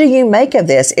 What do you make of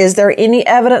this? Is there any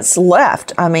evidence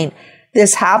left? I mean,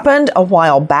 this happened a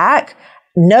while back.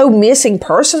 No missing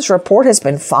persons report has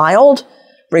been filed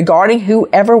regarding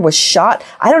whoever was shot.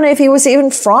 I don't know if he was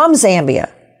even from Zambia.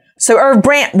 So, Irv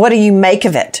Brandt, what do you make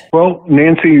of it? Well,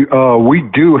 Nancy, we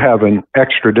do have an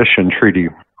extradition treaty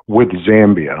with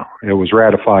Zambia. It was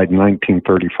ratified in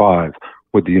 1935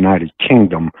 with the United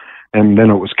Kingdom, and then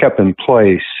it was kept in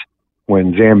place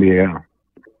when Zambia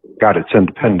got its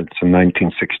independence in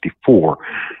 1964.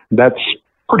 That's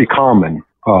pretty common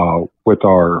with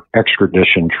our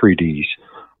extradition treaties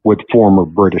with former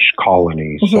British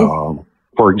colonies. Mm-hmm.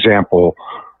 For example,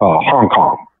 Hong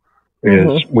Kong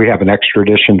we have an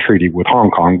extradition treaty with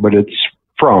Hong Kong, but it's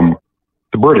from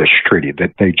the British treaty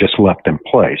that they just left in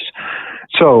place.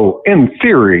 So in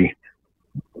theory,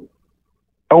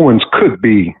 Owens could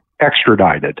be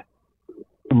extradited,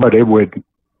 but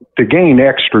to gain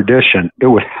extradition, it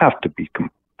would have to be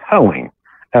compelling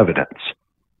evidence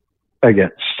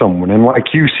against someone. And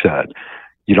like you said,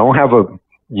 you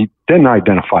didn't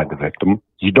identify the victim.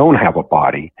 You don't have a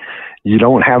body. You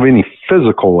don't have any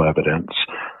physical evidence.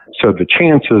 So the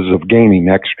chances of gaining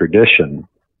extradition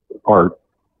are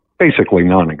basically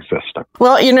non-existent.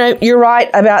 Well, you're right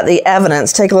about the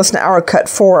evidence. Take a listen to our cut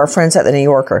 4, our friends at the New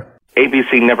Yorker.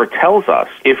 ABC never tells us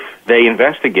if they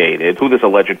investigated who this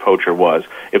alleged poacher was,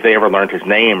 if they ever learned his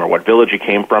name or what village he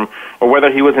came from, or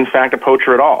whether he was in fact a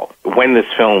poacher at all. When this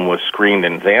film was screened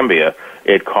in Zambia,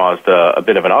 it caused a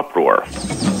bit of an uproar.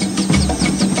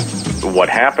 What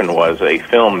happened was a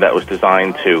film that was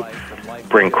designed to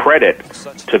bring credit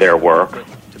to their work,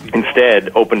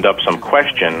 instead opened up some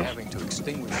questions.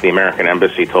 The American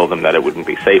embassy told them that it wouldn't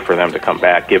be safe for them to come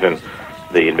back given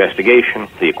the investigation,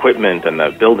 the equipment, and the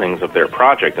buildings of their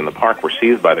project in the park were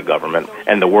seized by the government,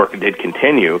 and the work did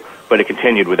continue, but it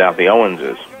continued without the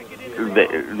Owenses.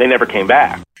 They never came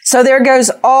back. So there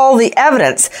goes all the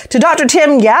evidence. To Dr.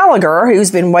 Tim Gallagher, who's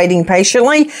been waiting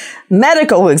patiently,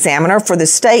 medical examiner for the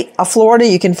state of Florida.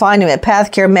 You can find him at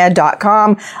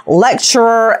pathcaremed.com,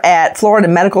 lecturer at Florida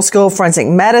Medical School of Forensic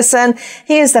Medicine.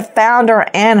 He is the founder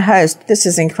and host, this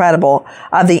is incredible,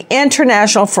 of the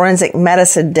International Forensic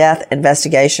Medicine Death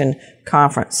Investigation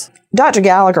Conference. Dr.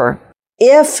 Gallagher,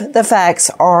 if the facts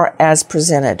are as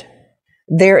presented,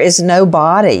 there is no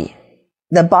body.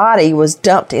 The body was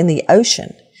dumped in the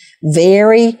ocean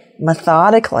very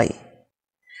methodically.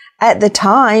 At the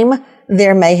time,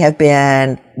 there may have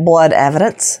been blood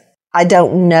evidence. I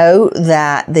don't know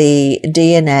that the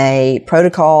DNA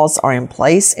protocols are in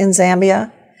place in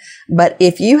Zambia, but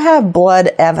if you have blood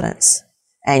evidence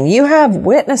and you have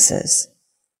witnesses,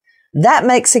 that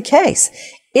makes a case.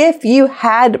 If you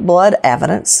had blood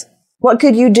evidence, what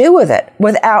could you do with it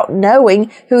without knowing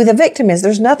who the victim is?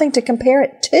 There's nothing to compare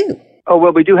it to. Oh,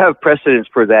 well, we do have precedents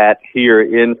for that here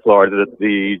in Florida.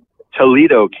 The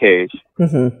Toledo case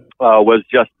was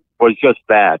just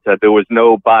that. There was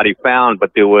no body found,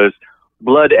 but there was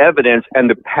blood evidence, and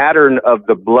the pattern of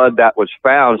the blood that was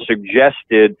found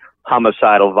suggested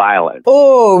homicidal violence.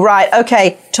 Oh, right.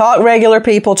 Okay. Talk regular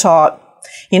people talk.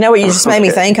 You know what you just made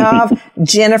me think of?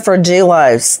 Jennifer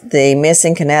Dulos, the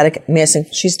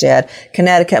she's dead,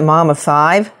 Connecticut mom of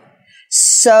 5.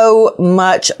 So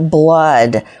much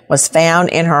blood was found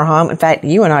in her home. In fact,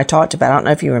 you and I talked about, I don't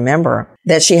know if you remember,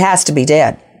 that she has to be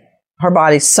dead. Her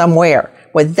body's somewhere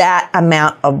with that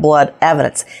amount of blood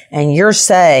evidence. And you're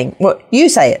saying, well, you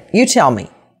say it. You tell me.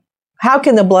 How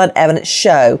can the blood evidence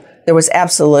show there was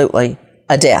absolutely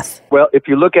a death? Well, if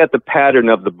you look at the pattern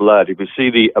of the blood, if you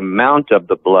see the amount of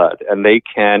the blood, and they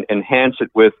can enhance it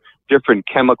with different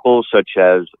chemicals such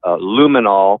as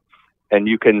luminol, and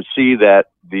you can see that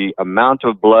the amount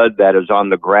of blood that is on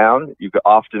the ground, you can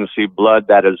often see blood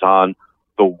that is on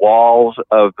the walls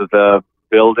of the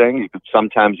building. You could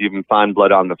sometimes even find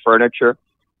blood on the furniture.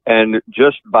 And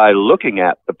just by looking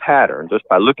at the pattern, just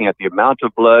by looking at the amount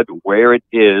of blood, where it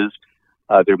is,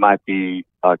 there might be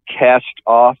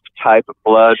cast-off type of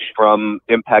blood from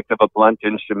impact of a blunt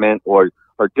instrument, or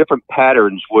different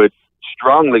patterns would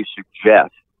strongly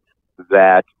suggest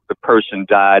that the person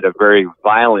died a very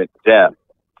violent death,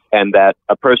 and that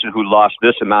a person who lost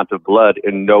this amount of blood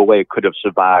in no way could have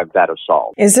survived that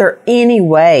assault. Is there any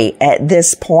way at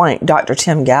this point, Dr.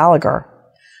 Tim Gallagher,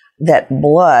 that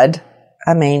blood,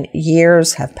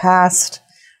 years have passed,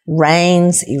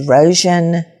 rains,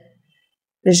 erosion,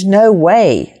 there's no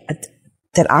way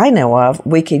that I know of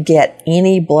we could get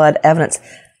any blood evidence.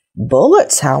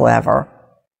 Bullets, however,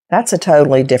 that's a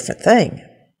totally different thing.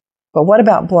 But what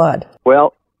about blood?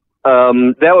 Well,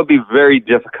 that would be very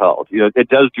difficult. It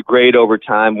does degrade over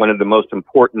time. One of the most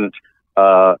important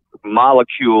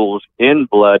molecules in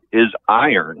blood is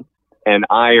iron, and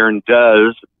iron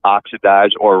does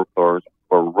oxidize or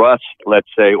rust, let's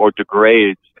say, or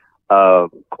degrades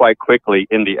quite quickly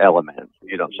in the elements.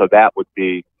 So that would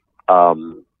be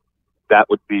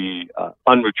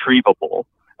unretrievable.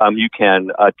 You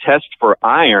can test for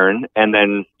iron and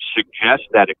then suggest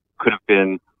that it could have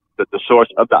been that the source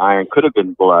of the iron could have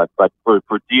been blood, but for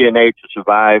DNA to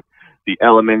survive the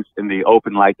elements in the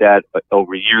open like that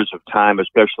over years of time,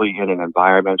 especially in an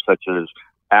environment such as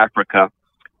Africa,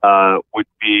 would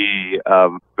be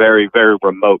very, very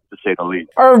remote, to say the least.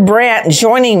 Irv Brandt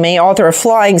joining me, author of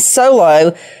Flying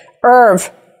Solo. Irv,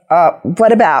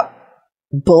 what about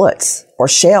bullets or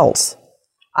shells?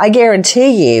 I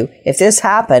guarantee you, if this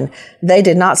happened, they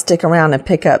did not stick around and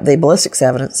pick up the ballistics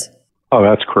evidence. Oh,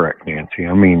 that's correct, Nancy.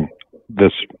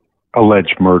 This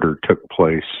alleged murder took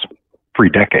place 3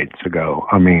 decades ago.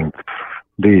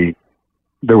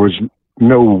 There was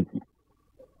no,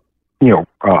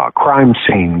 crime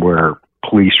scene where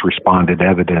police responded,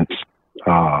 evidence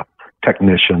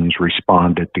technicians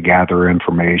responded to gather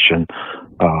information,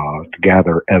 to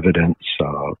gather evidence,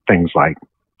 things like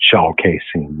shell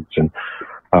casings and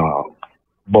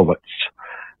bullets.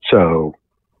 So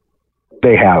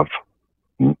they have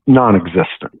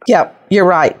non-existent. Yep, you're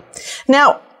right.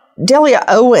 Now, Delia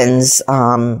Owens,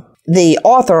 the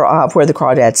author of Where the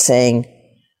Crawdads Sing,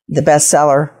 the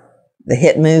bestseller, the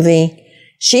hit movie,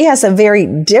 she has a very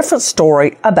different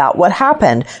story about what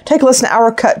happened. Take a listen to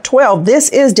Our Cut 12. This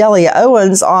is Delia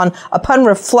Owens on Upon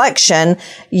Reflection,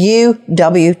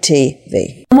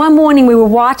 UWTV. One morning we were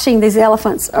watching these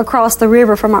elephants across the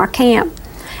river from our camp.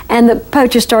 and the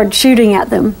poachers started shooting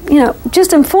at them,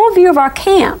 just in full view of our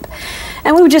camp.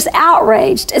 And we were just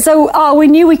outraged. And so we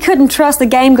knew we couldn't trust the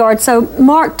game guard, so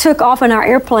Mark took off in our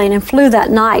airplane and flew that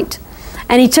night.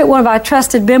 And he took one of our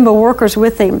trusted Bimbo workers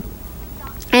with him.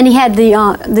 And he had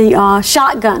the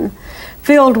shotgun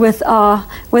filled with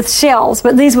shells,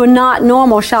 but these were not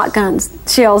normal shells.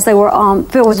 They were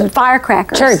filled with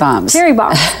firecrackers. Cherry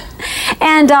bombs.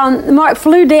 And Mark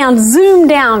flew down, zoomed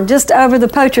down just over the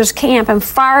poachers' camp and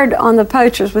fired on the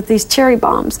poachers with these cherry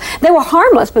bombs. They were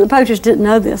harmless, but the poachers didn't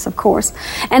know this, of course.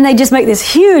 And they just make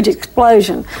this huge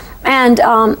explosion. And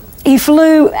he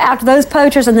flew after those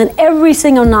poachers, and then every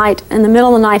single night, in the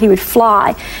middle of the night, he would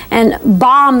fly and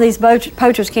bomb these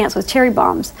poachers' camps with cherry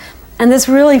bombs. And this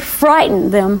really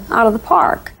frightened them out of the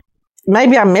park.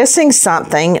 Maybe I'm missing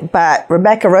something, but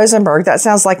Rebecca Rosenberg, that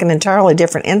sounds like an entirely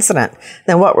different incident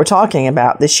than what we're talking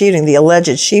about, the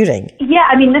alleged shooting. Yeah,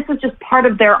 I mean, this is just part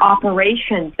of their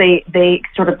operations. They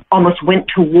sort of almost went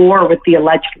to war with the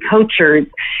alleged poachers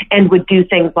and would do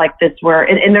things like this where,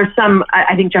 and there's some,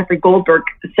 I think Jeffrey Goldberg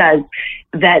says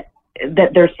that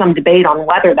there's some debate on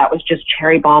whether that was just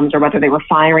cherry bombs or whether they were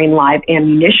firing live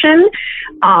ammunition.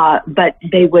 But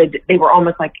they were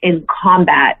almost like in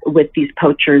combat with these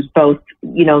poachers. Both,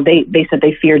 they said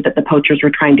they feared that the poachers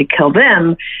were trying to kill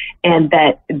them, and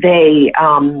that they,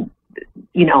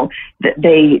 that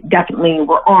they definitely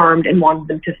were armed and wanted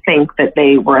them to think that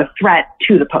they were a threat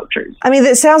to the poachers. I mean,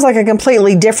 that sounds like a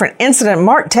completely different incident.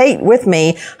 Mark Tate with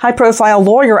me, high-profile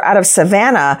lawyer out of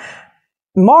Savannah.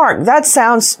 Mark, that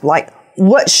sounds like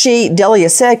what Delia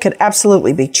said could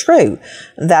absolutely be true,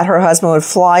 that her husband would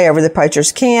fly over the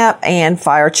poachers' camp and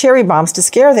fire cherry bombs to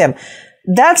scare them.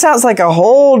 That sounds like a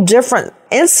whole different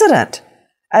incident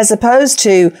as opposed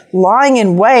to lying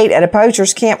in wait at a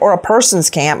poacher's camp or a person's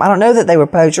camp. I don't know that they were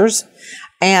poachers.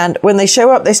 And when they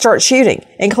show up, they start shooting,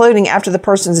 including after the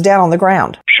person's down on the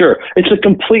ground. Sure. It's a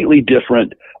completely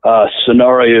different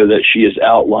scenario that she has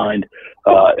outlined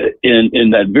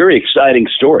in that very exciting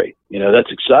story.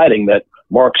 That's exciting that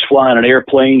Mark's flying an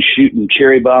airplane, shooting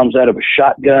cherry bombs out of a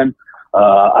shotgun.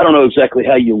 I don't know exactly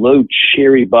how you load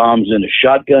cherry bombs in a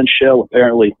shotgun shell.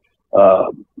 Apparently,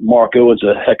 Mark Owens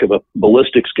a heck of a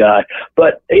ballistics guy.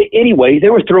 But anyway, they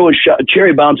were throwing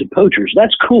cherry bombs at poachers.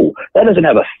 That's cool. That doesn't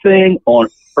have a thing on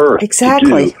earth to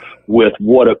do with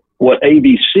what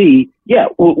ABC,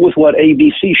 with what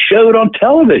ABC showed on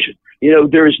television.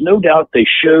 There is no doubt they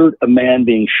showed a man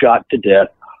being shot to death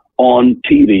on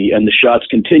TV, and the shots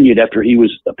continued after he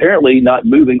was apparently not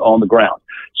moving on the ground.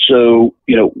 So,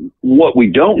 what we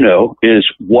don't know is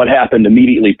what happened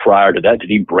immediately prior to that. Did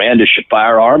he brandish a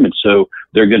firearm? And so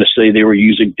they're going to say they were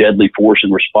using deadly force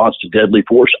in response to deadly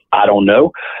force. I don't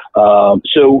know.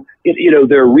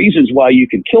 There are reasons why you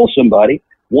can kill somebody.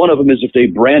 One of them is if they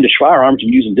brandish firearms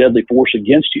and using deadly force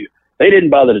against you. They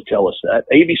didn't bother to tell us that.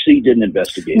 ABC didn't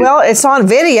investigate it. Well, it's on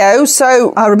video.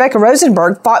 So Rebecca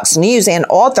Rosenberg, Fox News and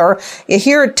author, you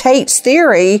hear Tate's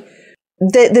theory.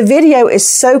 The video is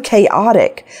so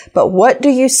chaotic. But what do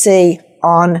you see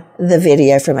on the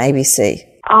video from ABC?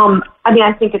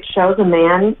 I think it shows a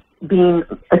man being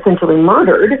essentially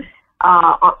murdered.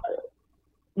 And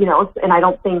I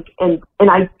don't think, and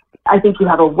I think you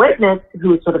have a witness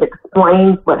who sort of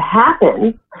explains what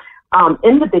happened.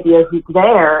 In the video, who's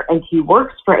there, and he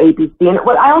works for ABC. And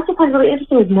what I also find really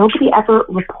interesting is nobody ever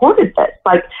reported this.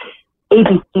 Like,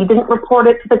 ABC didn't report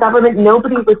it to the government.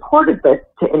 Nobody reported this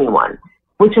to anyone,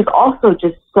 which is also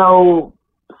just so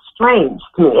strange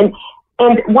to me.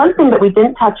 And one thing that we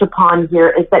didn't touch upon here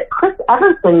is that Chris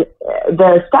Everson,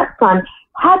 the stepson,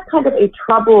 had kind of a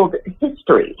troubled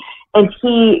history. And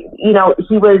he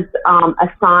was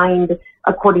assigned,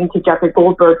 according to Jeffrey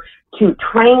Goldberg, to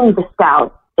train the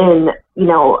scouts in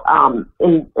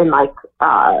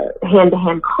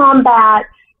hand-to-hand combat,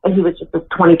 and he was just this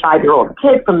 25-year-old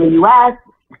kid from the U.S.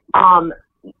 And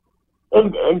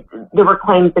there were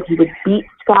claims that he would beat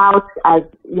scouts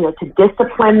to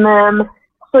discipline them.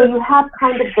 So you have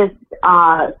kind of this,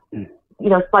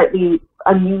 slightly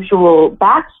unusual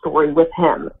backstory with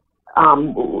him,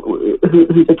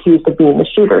 who's accused of being the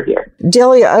shooter here.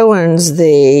 Delia Owens,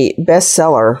 the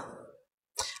bestseller,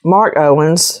 Mark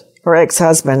Owens, her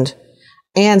ex-husband,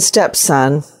 and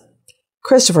stepson,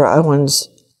 Christopher Owens,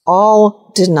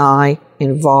 all deny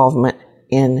involvement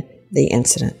in the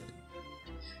incident.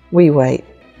 We wait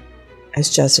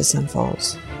as justice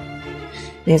unfolds.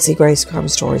 Nancy Grace, Crime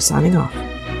Story, signing off.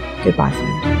 Goodbye,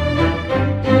 friend.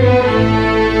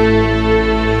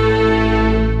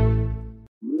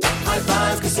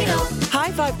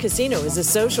 High Five Casino is a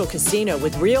social casino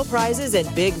with real prizes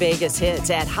and big Vegas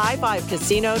hits at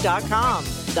highfivecasino.com.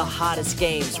 The hottest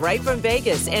games right from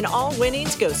Vegas, and all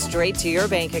winnings go straight to your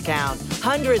bank account.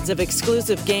 Hundreds of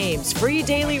exclusive games, free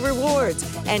daily rewards,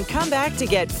 and come back to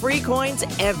get free coins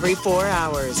every 4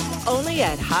 hours. Only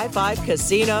at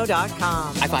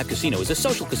highfivecasino.com. High Five Casino is a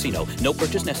social casino. No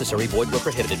purchase necessary. Void where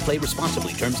prohibited. Play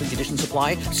responsibly. Terms and conditions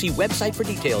apply. See website for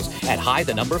details at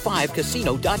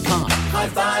high5casino.com. High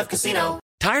Five Casino.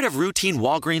 Tired of routine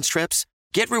Walgreens trips?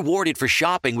 Get rewarded for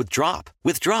shopping with Drop.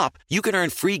 With Drop, you can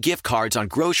earn free gift cards on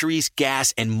groceries,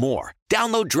 gas, and more.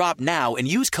 Download Drop now and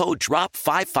use code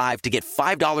DROP55 to get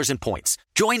 $5 in points.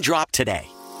 Join Drop today.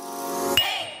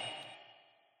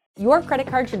 Your credit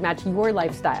card should match your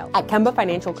lifestyle. At Kemba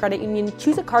Financial Credit Union,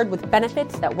 choose a card with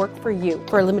benefits that work for you.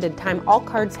 For a limited time, all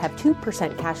cards have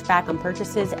 2% cash back on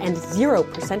purchases and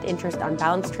 0% interest on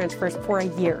balance transfers for a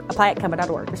year. Apply at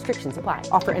Kemba.org. Restrictions apply.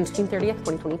 Offer ends June 30th,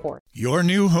 2024. Your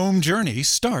new home journey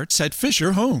starts at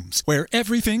Fisher Homes, where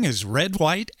everything is red,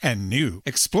 white, and new.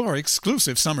 Explore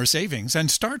exclusive summer savings and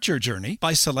start your journey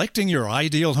by selecting your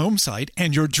ideal home site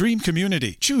and your dream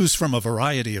community. Choose from a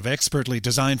variety of expertly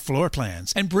designed floor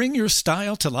plans and bring your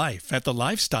style to life at the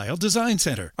Lifestyle Design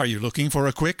Center. Are you looking for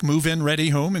a quick move-in ready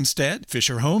home instead?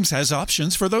 Fisher Homes has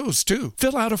options for those too.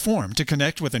 Fill out a form to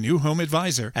connect with a new home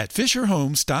advisor at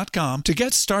fisherhomes.com to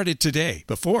get started today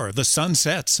before the sun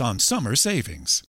sets on summer savings.